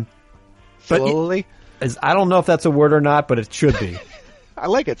 Sillily? I don't know if that's a word or not, but it should be. I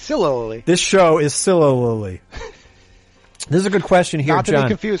like it. Sillily. This show is sillily. This is a good question here, Not to John. be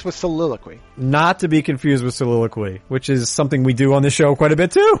confused with soliloquy. Not to be confused with soliloquy, which is something we do on the show quite a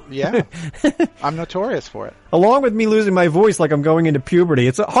bit too. Yeah. I'm notorious for it. Along with me losing my voice like I'm going into puberty,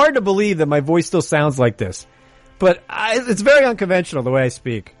 it's hard to believe that my voice still sounds like this. But it's very unconventional the way I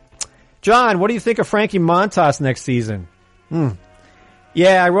speak. John, what do you think of Frankie Montas next season?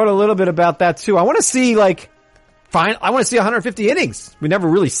 Yeah, I wrote a little bit about that too. I want to see I want to see 150 innings. We've never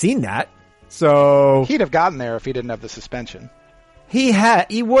really seen that. So He'd have gotten there if he didn't have the suspension.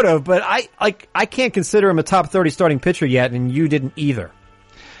 he would have, but I can't consider him a top 30 starting pitcher yet, and you didn't either.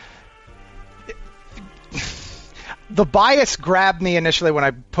 The bias grabbed me initially when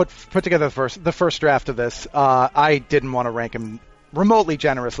I put together the first draft of this. I didn't want to rank him remotely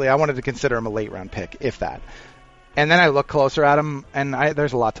generously. I wanted to consider him a late round pick, if that. And then I looked closer at him, and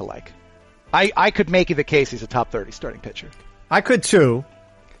there's a lot to like. I could make you the case he's a top 30 starting pitcher. I could too.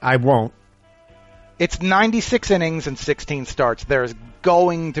 I won't. It's 96 innings and 16 starts. There's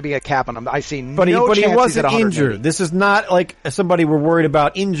going to be a cap on him. I see But no he chance wasn't he's at 180. injured. This is not like somebody we're worried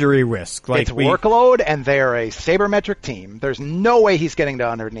about injury risk. Like It's workload, and they're a sabermetric team. There's no way he's getting to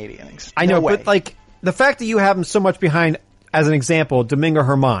 180 innings. I know, No way. but like the fact that you have him so much behind, as an example, Domingo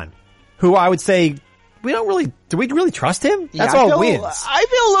Germán, who I would say do we really trust him? That's all wins. I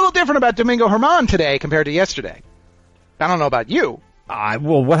feel a little different about Domingo Germán today compared to yesterday. I don't know about you.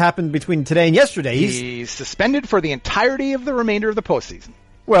 Well, what happened between today and yesterday? He's suspended for the entirety of the remainder of the postseason.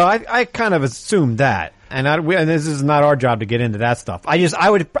 Well, I kind of assumed that, and this is not our job to get into that stuff. I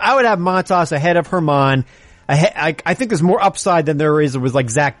would have Montas ahead of Germán. I think there's more upside than there is with like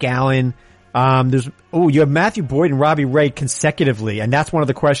Zach Gallen. You have Matthew Boyd and Robbie Ray consecutively, and that's one of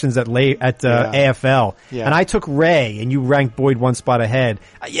the questions at AFL. Yeah. And I took Ray, and you ranked Boyd one spot ahead.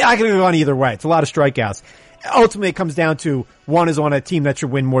 Yeah, I could have gone either way. It's a lot of strikeouts. Ultimately, it comes down to one is on a team that should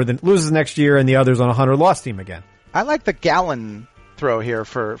win more than loses next year, and the other's on a 100-loss team again. I like the Gallen throw here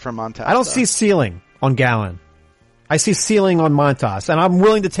for Montas. I don't see ceiling on Gallen. I see ceiling on Montas, and I'm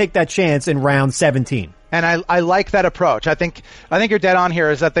willing to take that chance in round 17. And I like that approach. I think you're dead on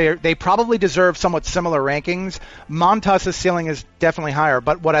here. Is that they probably deserve somewhat similar rankings. Montas' ceiling is definitely higher,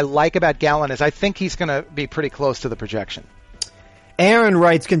 but what I like about Gallen is I think he's going to be pretty close to the projection. Aaron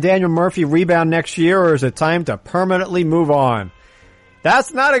writes, can Daniel Murphy rebound next year, or is it time to permanently move on?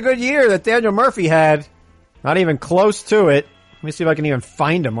 That's not a good year that Daniel Murphy had. Not even close to it. Let me see if I can even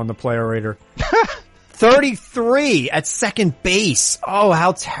find him on the player rater. 33 at second base. Oh,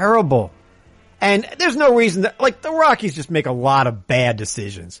 how terrible. And there's no reason that, the Rockies just make a lot of bad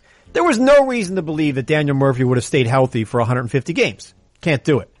decisions. There was no reason to believe that Daniel Murphy would have stayed healthy for 150 games. Can't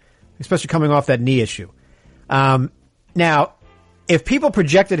do it. Especially coming off that knee issue. Now, if people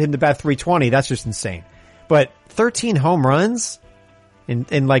projected him to bat 320, that's just insane. But 13 home runs in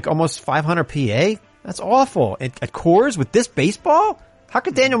almost 500 PA? That's awful. At Coors with this baseball? How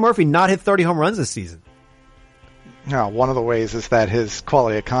could Daniel Murphy not hit 30 home runs this season? No, one of the ways is that his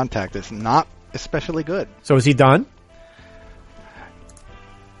quality of contact is not especially good. So is he done?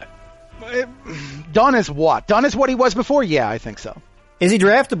 Done is what? Done is what he was before? Yeah, I think so. Is he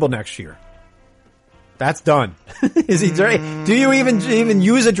draftable next year? That's done. Is he? Do you even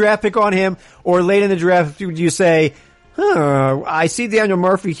use a draft pick on him, or late in the draft do you say, I see Daniel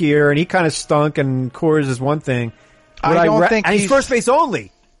Murphy here, and he kind of stunk, and Coors is one thing. I don't think and he's first base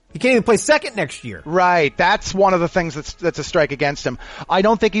only. He can't even play second next year. Right. That's one of the things that's a strike against him. I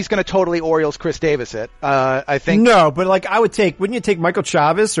don't think he's going to totally Orioles Chris Davis it. I think no, but wouldn't you take Michael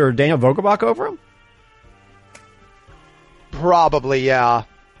Chavez or Daniel Vogelbach over him? Probably, yeah.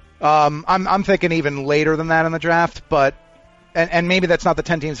 I'm thinking even later than that in the draft, but and maybe that's not the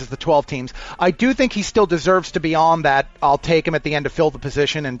 10 teams, it's the 12 teams. I do think he still deserves to be on that. I'll take him at the end to fill the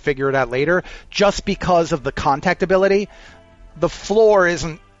position and figure it out later, just because of the contact ability. The floor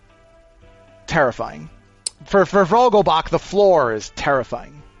isn't terrifying. For Vogelbach, the floor is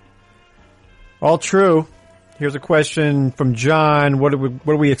terrifying. All true. Here's a question from John. What do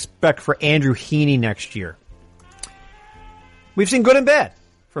we expect for Andrew Heaney next year? We've seen good and bad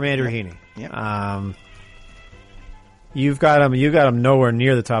from Andrew Heaney. Yeah. You've got him nowhere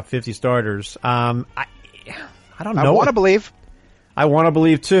near the top 50 starters. I don't know. I want to believe. I want to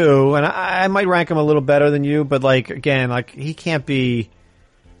believe too, and I might rank him a little better than you, but he can't be.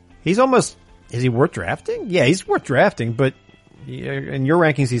 He's almost. Is he worth drafting? Yeah, he's worth drafting, but in your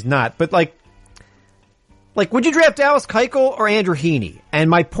rankings he's not. But would you draft Dallas Keuchel or Andrew Heaney? And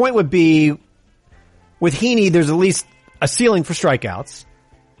my point would be, with Heaney, there's at least a ceiling for strikeouts,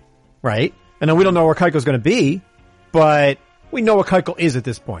 right? And then we don't know where Keuchel's going to be, but we know what Keuchel is at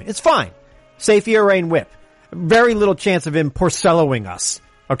this point. It's fine. Safe ERA and whip. Very little chance of him Porcelloing us,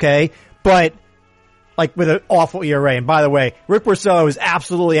 okay? But like with an awful ERA. And by the way, Rick Porcello is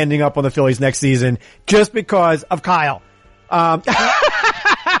absolutely ending up on the Phillies next season just because of Kyle. I'm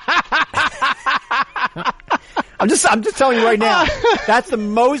just telling you right now, that's the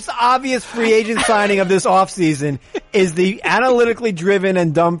most obvious free agent signing of this offseason is the analytically driven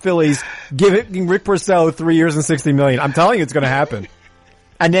and dumb Phillies giving Rick Porcello 3 years and $60 million. I'm telling you it's going to happen.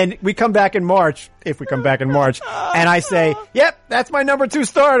 And then we come back in March, if we come back in March, and I say, yep, that's my number 2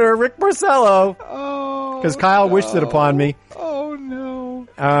 starter, Rick Porcello. Because Kyle wished it upon me. Oh,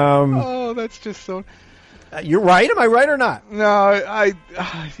 no. That's just so... You're right? Am I right or not? No,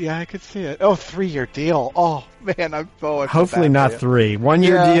 yeah, I could see it. Oh, 3-year deal. Oh, man, I hopefully not 3. 1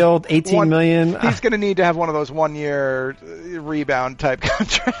 year deal, $18 million. He's going to need to have one of those 1 year rebound type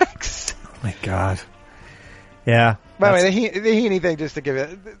contracts. Oh my God. Yeah. By the way, the Heaney thing, just to give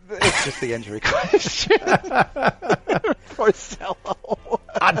it, it's just the injury question. Porcello.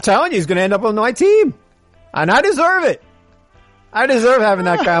 I'm telling you, he's going to end up on my team. And I deserve it. I deserve having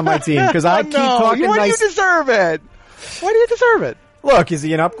that guy on my team because I keep talking nice. Why do you deserve it? Why do you deserve it? Look, is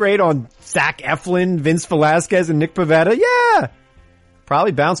he an upgrade on Zach Eflin, Vince Velasquez, and Nick Pivetta? Yeah.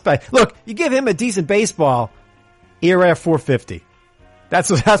 Probably bounce back. Look, you give him a decent baseball, ERA 450.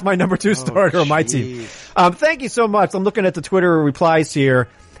 That's my number 2 starter on my team. Thank you so much. I'm looking at the Twitter replies here.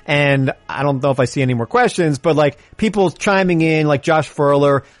 And I don't know if I see any more questions, but like people chiming in, like Josh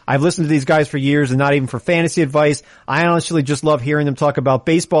Furler. I've listened to these guys for years and not even for fantasy advice. I honestly just love hearing them talk about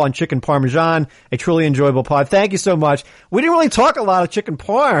baseball and chicken parmesan. A truly enjoyable pod. Thank you so much. We didn't really talk a lot of chicken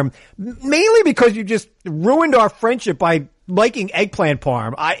parm, mainly because you just ruined our friendship by liking eggplant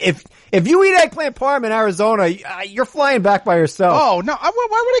parm. If you eat eggplant parm in Arizona, you're flying back by yourself. Oh, no. Why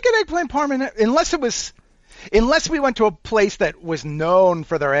would I get eggplant parm unless we went to a place that was known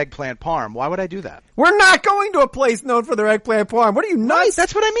for their eggplant parm? Why would I do that? We're not going to a place known for their eggplant parm. What are you, nuts?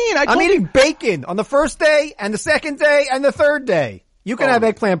 That's what I mean. I'm eating bacon on the first day and the second day and the third day. You can have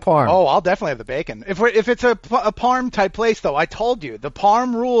eggplant parm. Oh, I'll definitely have the bacon. If it's a parm type place, though, I told you the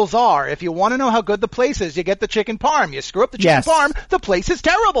parm rules are: if you want to know how good the place is, you get the chicken parm. You screw up the chicken parm, the place is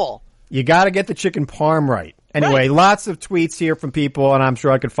terrible. You got to get the chicken parm right. Anyway, Lots of tweets here from people, and I'm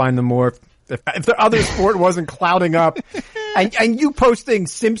sure I could find them more if the other sport wasn't clouding up. And you posting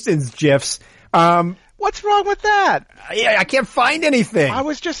Simpsons GIFs. What's wrong with that? I can't find anything. I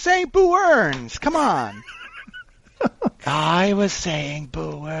was just saying Boo Earns. Come on. I was saying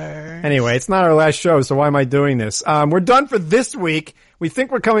Boo Earns. Anyway, it's not our last show, so why am I doing this? We're done for this week. We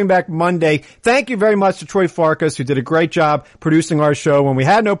think we're coming back Monday. Thank you very much to Troy Farkas, who did a great job producing our show when we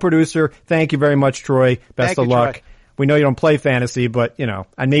had no producer. Thank you very much, Troy. Best of luck. Troy. We know you don't play fantasy, but,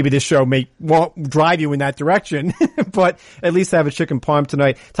 and maybe this show won't drive you in that direction, but at least have a chicken parm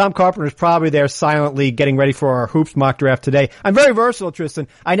tonight. Tom Carpenter's probably there silently getting ready for our Hoops mock draft today. I'm very versatile, Tristan.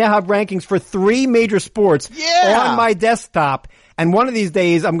 I now have rankings for 3 major sports on my desktop. And one of these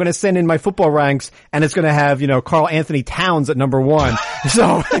days, I'm going to send in my football ranks, and it's going to have, Karl Anthony Towns at number 1.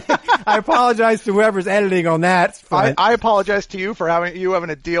 So I apologize to whoever's editing on that. I apologize to you for having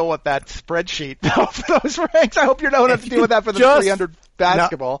to deal with that spreadsheet for those ranks. I hope you don't have to deal with that for the 300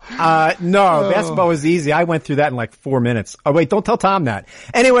 basketball. No, basketball was easy. I went through that in like 4 minutes. Oh, wait, don't tell Tom that.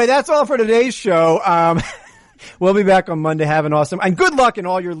 Anyway, that's all for today's show. We'll be back on Monday. Have an awesome, and good luck in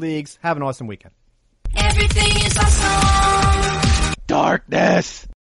all your leagues. Have an awesome weekend. Everything is awesome. Darkness.